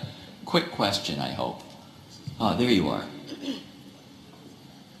ask a quick question, I hope. There you are.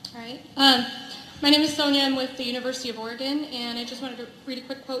 All right. My name is Sonia. I'm with the University of Oregon, and I just wanted to read a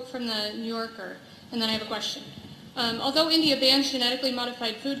quick quote from the New Yorker, and then I have a question. Although India bans genetically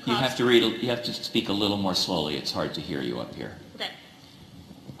modified food crops... You have to speak a little more slowly. It's hard to hear you up here. Okay.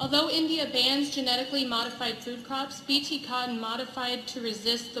 Although India bans genetically modified food crops, Bt cotton modified to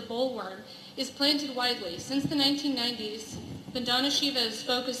resist the bollworm is planted widely. Since the 1990s, Vandana Shiva has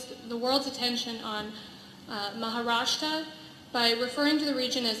focused the world's attention on Maharashtra by referring to the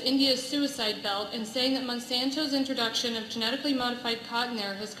region as India's suicide belt and saying that Monsanto's introduction of genetically modified cotton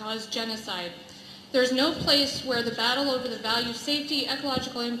there has caused genocide. There is no place where the battle over the value, safety,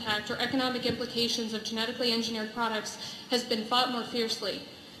 ecological impact, or economic implications of genetically engineered products has been fought more fiercely.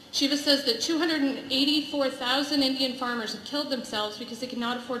 Shiva says that 284,000 Indian farmers have killed themselves because they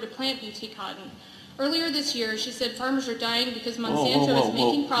cannot afford to plant Bt cotton. Earlier this year, she said farmers are dying because Monsanto is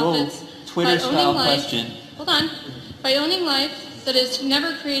making profits by owning life. Hold on. By owning life that is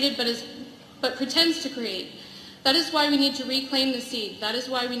never created but pretends to create. That is why we need to reclaim the seed. That is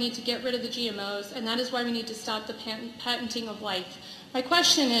why we need to get rid of the GMOs, and that is why we need to stop the patenting of life. My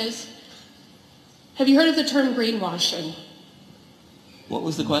question is, have you heard of the term greenwashing? What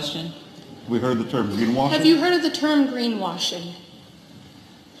was the question? We heard the term greenwashing. Have you heard of the term greenwashing?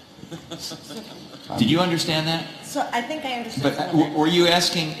 Did you understand that? So I think I understood. But were you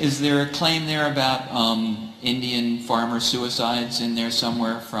asking, is there a claim there about Indian farmer suicides in there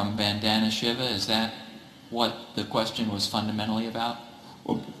somewhere from Vandana Shiva? Is that what the question was fundamentally about?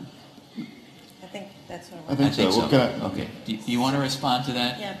 Well, I think that's what I think so. Well, okay. Do you want to respond to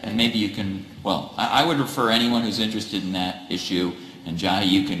that? Yeah. And maybe you can, well, I would refer anyone who's interested in that issue, and Jahi,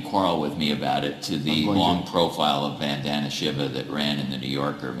 you can quarrel with me about it, to the long profile of Vandana Shiva that ran in the New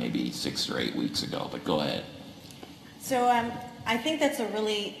Yorker maybe 6 or 8 weeks ago. But go ahead. So I think that's a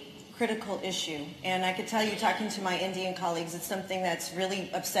really critical issue. And I could tell you, talking to my Indian colleagues, it's something that's really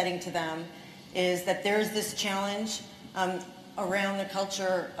upsetting to them, is that there's this challenge around the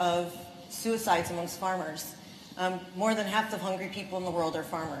culture of suicides amongst farmers. More than half the hungry people in the world are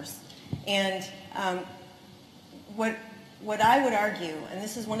farmers. And what I would argue, and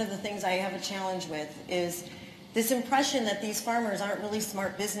this is one of the things I have a challenge with, is this impression that these farmers aren't really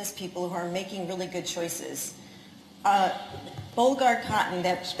smart business people who are making really good choices. Bollgard cotton,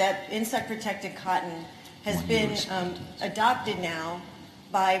 that insect-protected cotton, has been adopted now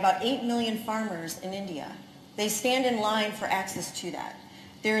by about 8 million farmers in India. They stand in line for access to that.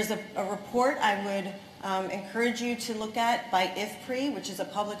 There is a report I would encourage you to look at by IFPRI, which is a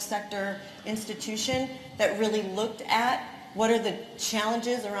public sector institution that really looked at what are the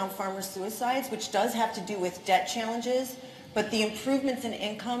challenges around farmer suicides, which does have to do with debt challenges, but the improvements in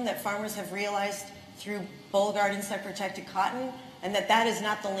income that farmers have realized through Bollgard insect-protected cotton, and that is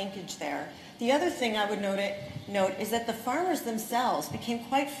not the linkage there. The other thing I would note is that the farmers themselves became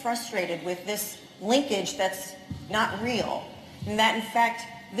quite frustrated with this linkage that's not real, and that in fact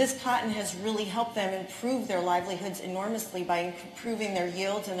this cotton has really helped them improve their livelihoods enormously by improving their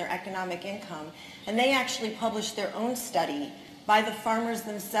yields and their economic income. And they actually published their own study by the farmers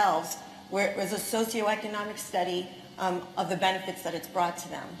themselves, where it was a socioeconomic study of the benefits that it's brought to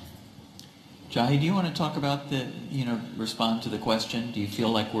them. Jahi, do you want to talk about respond to the question? Do you feel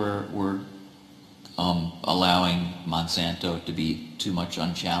like we're allowing Monsanto to be too much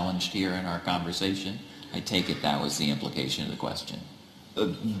unchallenged here in our conversation? I take it that was the implication of the question.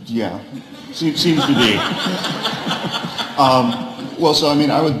 Yeah, seems to be. Well, so I mean,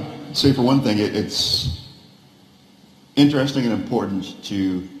 I would say for one thing, it's interesting and important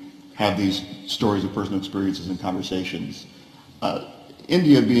to have these stories of personal experiences and conversations.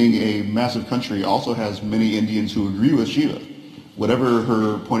 India, being a massive country, also has many Indians who agree with Shiva. Whatever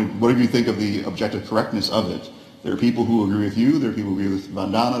her point, whatever you think of the objective correctness of it, there are people who agree with you, there are people who agree with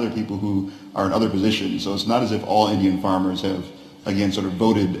Vandana, there are people who are in other positions. So it's not as if all Indian farmers have, again, sort of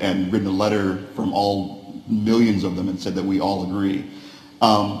voted and written a letter from all millions of them and said that we all agree.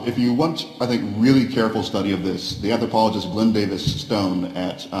 If you want, I think, really careful study of this, the anthropologist Glenn Davis Stone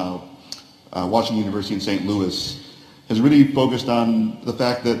at Washington University in St. Louis has really focused on the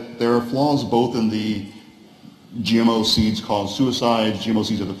fact that there are flaws both in the GMO seeds cause suicides, GMO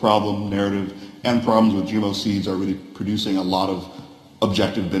seeds are the problem narrative, and problems with GMO seeds are really producing a lot of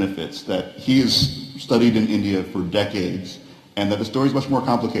objective benefits that he has studied in India for decades, and that the story is much more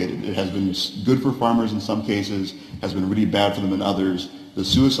complicated. It has been good for farmers in some cases, has been really bad for them in others. The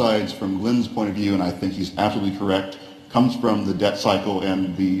suicides, from Glenn's point of view, and I think he's absolutely correct, comes from the debt cycle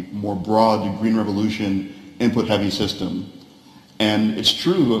and the more broad green revolution input-heavy system. And it's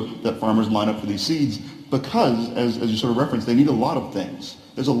true that farmers line up for these seeds because, as you sort of referenced, they need a lot of things.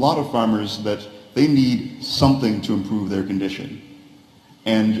 There's a lot of farmers that they need something to improve their condition.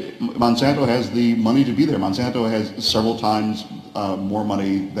 And Monsanto has the money to be there. Monsanto has several times more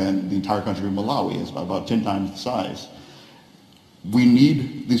money than the entire country of Malawi. It's about 10 times the size. We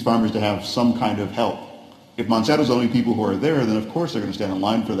need these farmers to have some kind of help. If Monsanto's the only people who are there, then of course they're going to stand in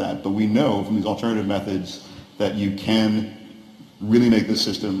line for that. But we know from these alternative methods that you can really make this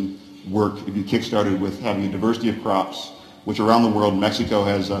system work if you kickstart it with having a diversity of crops, which around the world, Mexico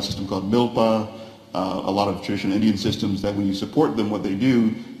has a system called milpa, a lot of traditional Indian systems that when you support them, what they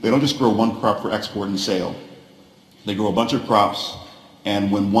do, they don't just grow one crop for export and sale. They grow a bunch of crops,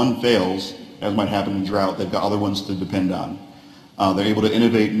 and when one fails, as might happen in drought, they've got other ones to depend on. They're able to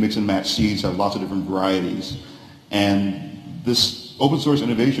innovate, mix and match seeds, have lots of different varieties. And this open source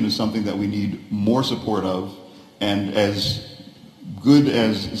innovation is something that we need more support of. And as good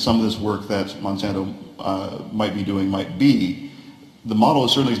as some of this work that Monsanto might be doing might be, the model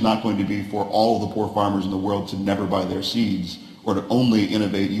is certainly not going to be for all of the poor farmers in the world to never buy their seeds or to only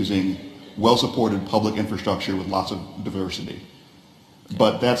innovate using well-supported public infrastructure with lots of diversity.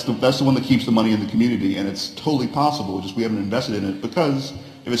 But that's the one that keeps the money in the community, and it's totally possible, just we haven't invested in it, because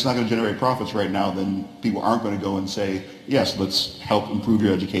if it's not going to generate profits right now, then people aren't going to go and say, yes, let's help improve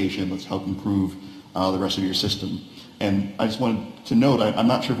your education, let's help improve the rest of your system. And I just wanted to note, I'm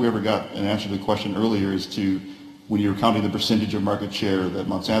not sure if we ever got an answer to the question earlier as to when you were counting the percentage of market share that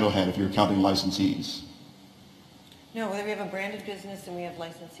Monsanto had, if you were counting licensees. No, we have a branded business and we have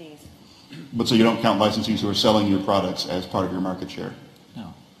licensees. But so you don't count licensees who are selling your products as part of your market share?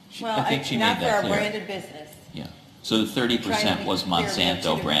 No. Well, I think she not made that for clear. our branded business. Yeah. So the 30% was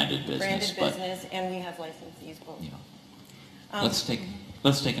Monsanto branded business. Branded business, and we have licensees both. Yeah.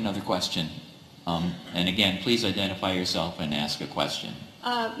 Let's take another question. And again, please identify yourself and ask a question.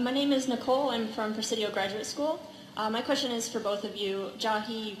 My name is Nicole. I'm from Presidio Graduate School. My question is for both of you.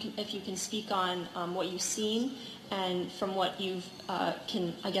 Jahi, if you can speak on what you've seen and from what you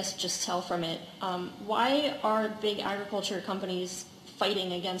can, I guess, just tell from it. Why are big agriculture companies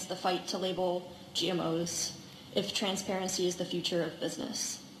fighting against the fight to label GMOs if transparency is the future of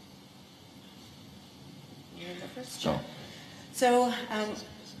business? So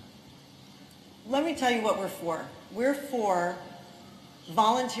let me tell you what we're for. We're for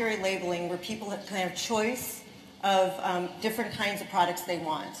voluntary labeling where people can have choice of different kinds of products they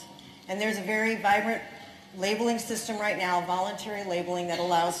want. And there's a very vibrant labeling system right now, voluntary labeling, that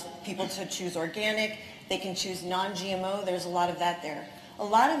allows people to choose organic. They can choose non-GMO. There's a lot of that there. A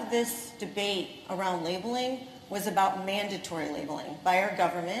lot of this debate around labeling was about mandatory labeling by our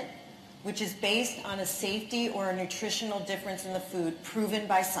government, which is based on a safety or a nutritional difference in the food proven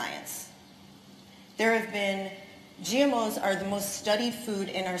by science. There have been, GMOs are the most studied food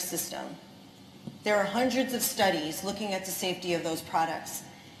in our system. There are hundreds of studies looking at the safety of those products.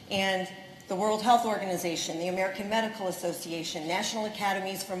 And the World Health Organization, the American Medical Association, national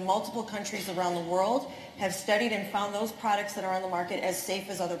academies from multiple countries around the world have studied and found those products that are on the market as safe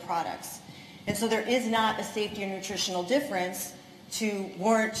as other products. And so there is not a safety or nutritional difference to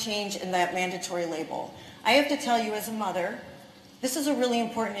warrant change in that mandatory label. I have to tell you as a mother, this is a really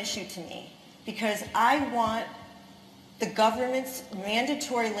important issue to me because I want the government's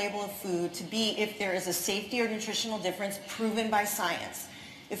mandatory label of food to be if there is a safety or nutritional difference proven by science.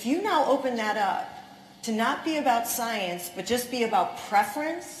 If you now open that up to not be about science, but just be about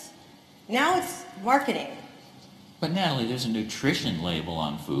preference, now it's marketing. But Natalie, there's a nutrition label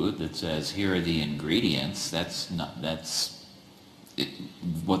on food that says here are the ingredients.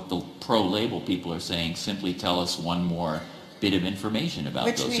 What the pro-label people are saying. Simply tell us one more bit of information about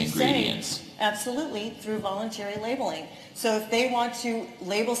those ingredients. Say, absolutely, through voluntary labeling. So if they want to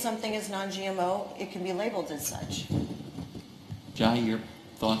label something as non-GMO, it can be labeled as such. Jahi, your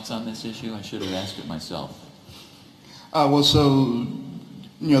thoughts on this issue? I should have asked it myself. There's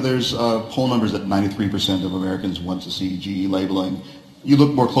poll numbers that 93% of Americans want to see GE labeling. You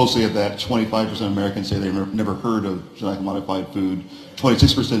look more closely at that, 25% of Americans say they've never heard of genetically modified food.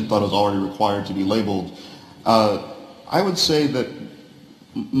 26% thought it was already required to be labeled. I would say that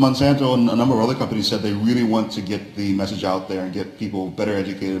Monsanto and a number of other companies said they really want to get the message out there and get people better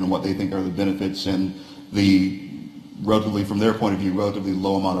educated on what they think are the benefits and the relatively, from their point of view, relatively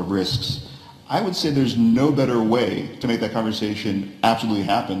low amount of risks. I would say there's no better way to make that conversation absolutely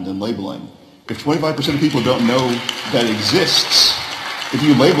happen than labeling. If 25% of people don't know that exists, if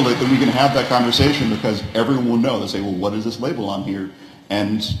you label it, then we can have that conversation because everyone will know. They'll say, well, what is this label on here?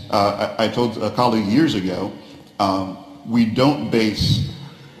 And I told a colleague years ago, we don't base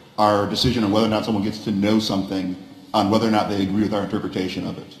our decision on whether or not someone gets to know something on whether or not they agree with our interpretation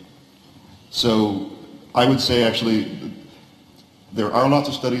of it. So I would say actually there are lots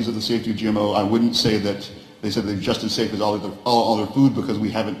of studies of the safety of GMO. I wouldn't say that they said they're just as safe as all other food because we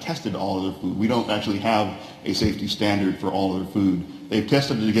haven't tested all other food. We don't actually have a safety standard for all other food. They've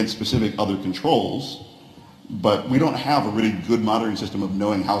tested it against specific other controls, but we don't have a really good monitoring system of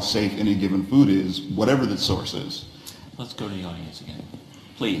knowing how safe any given food is, whatever the source is. Let's go to the audience again.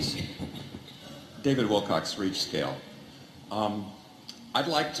 Please. David Wilcox, Reach Scale. I'd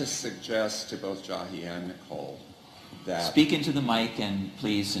like to suggest to both Jahi and Nicole that... Speak into the mic and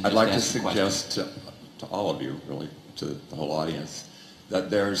please... And I'd like to ask suggest to all of you, really, to the whole audience, that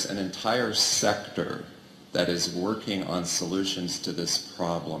there's an entire sector that is working on solutions to this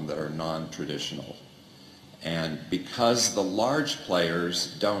problem that are non-traditional. And because the large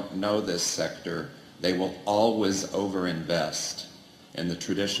players don't know this sector, they will always overinvest in the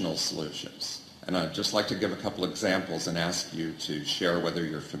traditional solutions. And I'd just like to give a couple examples and ask you to share whether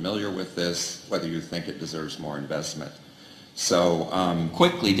you're familiar with this, whether you think it deserves more investment. So,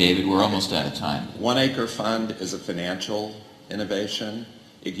 quickly, David, we're almost out of time. 1 Acre Fund is a financial innovation.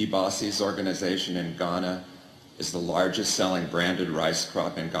 Iggy Bossie's organization in Ghana is the largest selling branded rice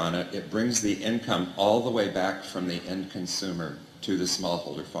crop in Ghana. It brings the income all the way back from the end consumer to the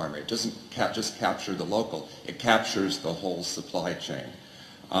smallholder farmer. It doesn't just capture the local, it captures the whole supply chain.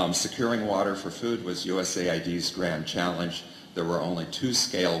 Securing water for food was USAID's grand challenge. There were only 2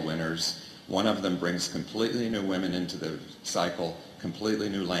 scale winners. One of them brings completely new women into the cycle, completely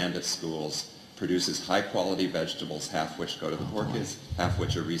new land at schools, produces high quality vegetables, half which go to the porkies, half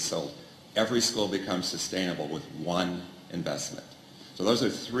which are resold. Every school becomes sustainable with 1 investment. So those are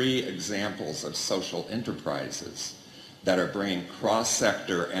 3 examples of social enterprises that are bringing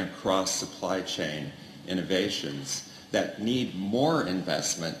cross-sector and cross-supply chain innovations that need more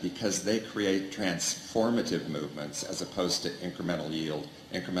investment because they create transformative movements as opposed to incremental yield,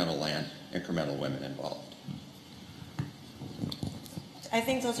 incremental land, incremental women involved. I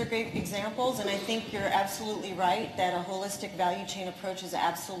think those are great examples, and I think you're absolutely right that a holistic value chain approach is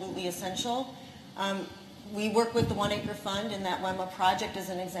absolutely essential. We work with the 1 Acre Fund, and that WEMA project is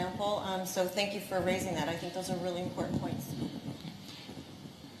an example, so thank you for raising that. I think those are really important points.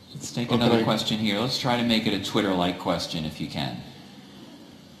 Let's take another question here. Let's try to make it a Twitter-like question if you can.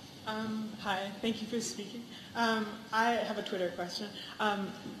 Hi, thank you for speaking. I have a Twitter question.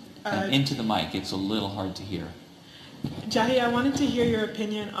 And into the mic, it's a little hard to hear. Jahi, I wanted to hear your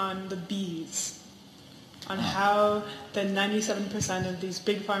opinion on the bees, on how the 97% of these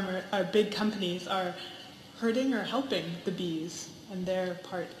big companies are hurting or helping the bees and their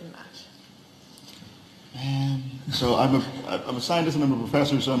part in that. Man, so I'm a scientist and I'm a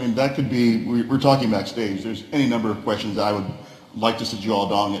professor, so I mean that could be, we're talking backstage. There's any number of questions that I would like to sit you all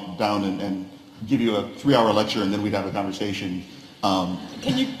down and give you a 3-hour lecture and then we'd have a conversation.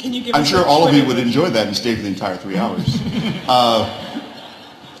 Can you give I'm us sure a all of you would version? enjoy that and stay for the entire 3 hours.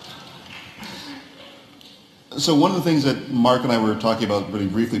 So one of the things that Marc and I were talking about really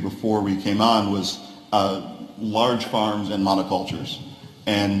briefly before we came on was large farms and monocultures.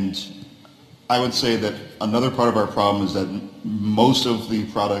 And I would say that another part of our problem is that most of the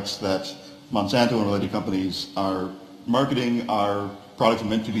products that Monsanto and related companies are marketing are products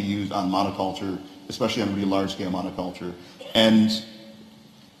meant to be used on monoculture. especially on a really large-scale monoculture. And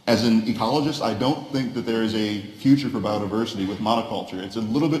as an ecologist, I don't think that there is a future for biodiversity with monoculture. It's a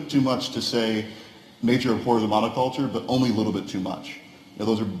little bit too much to say nature abhors a monoculture, but only a little bit too much. You know,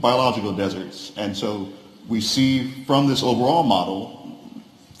 those are biological deserts. And so we see from this overall model,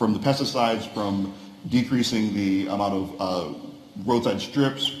 from the pesticides, from decreasing the amount of roadside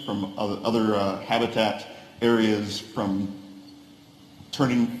strips, from other habitat areas, from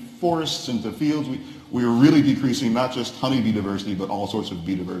turning forests into fields, we are really decreasing not just honeybee diversity, but all sorts of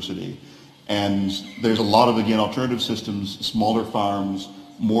bee diversity. And there's a lot of, again, alternative systems, smaller farms,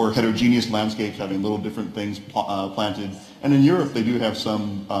 more heterogeneous landscapes, having little different things planted. And in Europe, they do have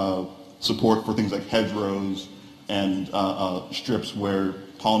some support for things like hedgerows and strips where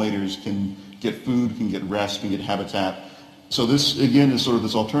pollinators can get food, can get rest, can get habitat. So this, again, is sort of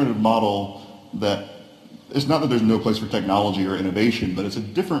this alternative model that it's not that there's no place for technology or innovation, but it's a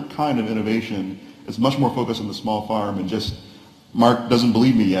different kind of innovation. It's much more focused on the small farm, and just Marc doesn't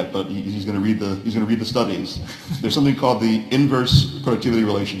believe me yet, but he's going to read the studies. There's something called the inverse productivity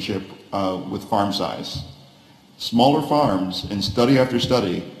relationship with farm size. Smaller farms, in study after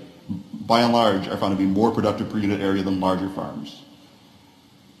study, by and large, are found to be more productive per unit area than larger farms.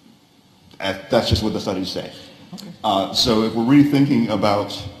 That's just what the studies say. Okay. So if we're really thinking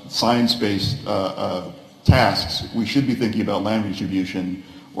about science-based tasks, we should be thinking about land distribution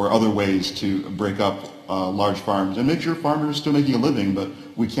or other ways to break up large farms and make sure farmers are still making a living, but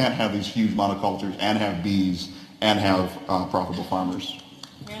we can't have these huge monocultures and have bees and have profitable farmers.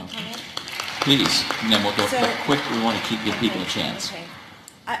 Okay. Please, and then we'll go quick. We want to give people a chance. Okay.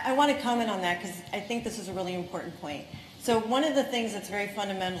 I want to comment on that because I think this is a really important point. So one of the things that's very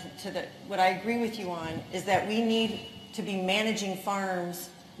fundamental to what I agree with you on is that we need to be managing farms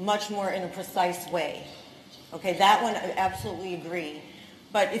much more in a precise way. Okay, that one I absolutely agree.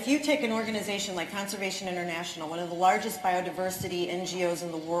 But if you take an organization like Conservation International, one of the largest biodiversity NGOs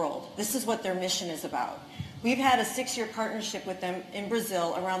in the world, this is what their mission is about. We've had a 6-year partnership with them in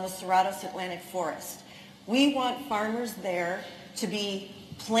Brazil around the Cerrados Atlantic Forest. We want farmers there to be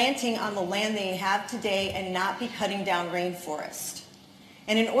planting on the land they have today and not be cutting down rainforest.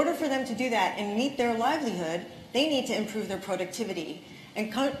 And in order for them to do that and meet their livelihood, they need to improve their productivity.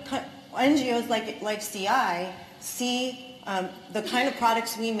 And NGOs like CI see the kind of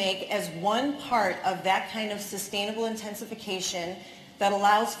products we make as one part of that kind of sustainable intensification that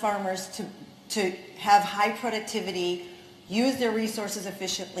allows farmers to have high productivity, use their resources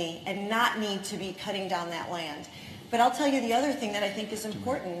efficiently, and not need to be cutting down that land. But I'll tell you the other thing that I think is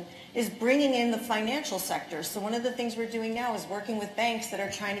important is bringing in the financial sector. So one of the things we're doing now is working with banks that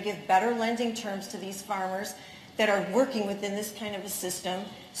are trying to give better lending terms to these farmers that are working within this kind of a system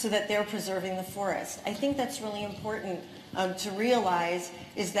so that they're preserving the forest. I think that's really important to realize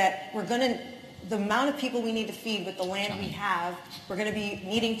is that the amount of people we need to feed with the land we have, we're going to be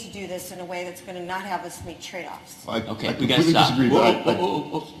needing to do this in a way that's going to not have us make trade-offs. Okay, we got to stop.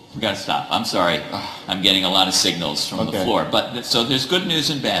 We got to stop. I'm sorry. I'm getting a lot of signals from the floor. But so there's good news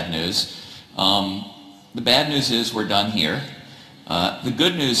and bad news. The bad news is we're done here. The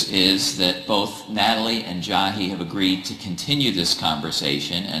good news is that both Natalie and Jahi have agreed to continue this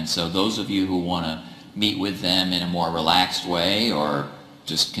conversation, and so those of you who want to meet with them in a more relaxed way or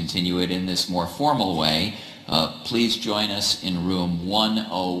just continue it in this more formal way, please join us in room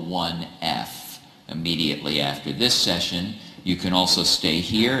 101F immediately after this session. You can also stay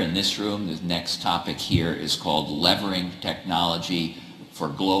here in this room. The next topic here is called Levering Technology for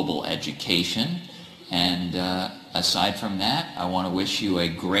Global Education. And aside from that, I want to wish you a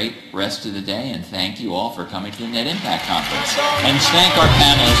great rest of the day and thank you all for coming to the Net Impact Conference. And thank our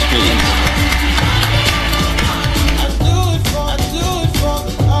panelists, please.